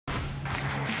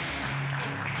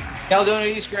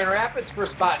Caledonia East Grand Rapids for a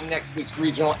spot in next week's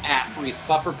regional at Reese.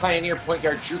 Buffer Pioneer point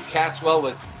guard Drew Caswell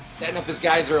was setting up his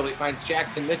guys early. Finds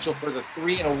Jackson Mitchell for the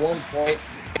 3 and a 1-point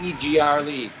EGR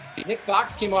lead. Nick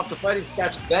Fox came off the Fighting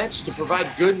Scots bench to provide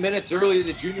good minutes early.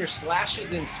 The junior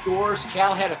slashes and scores.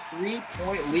 Cal had a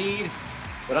 3-point lead.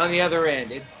 But on the other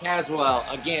end, it's Caswell,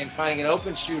 again, finding an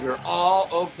open shooter. All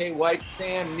okay, White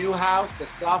Sam Newhouse, the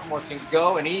sophomore, can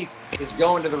go, and he is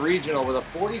going to the regional with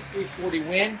a 43-40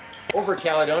 win over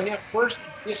Caledonia. First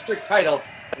district title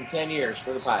in 10 years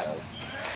for the Pilots.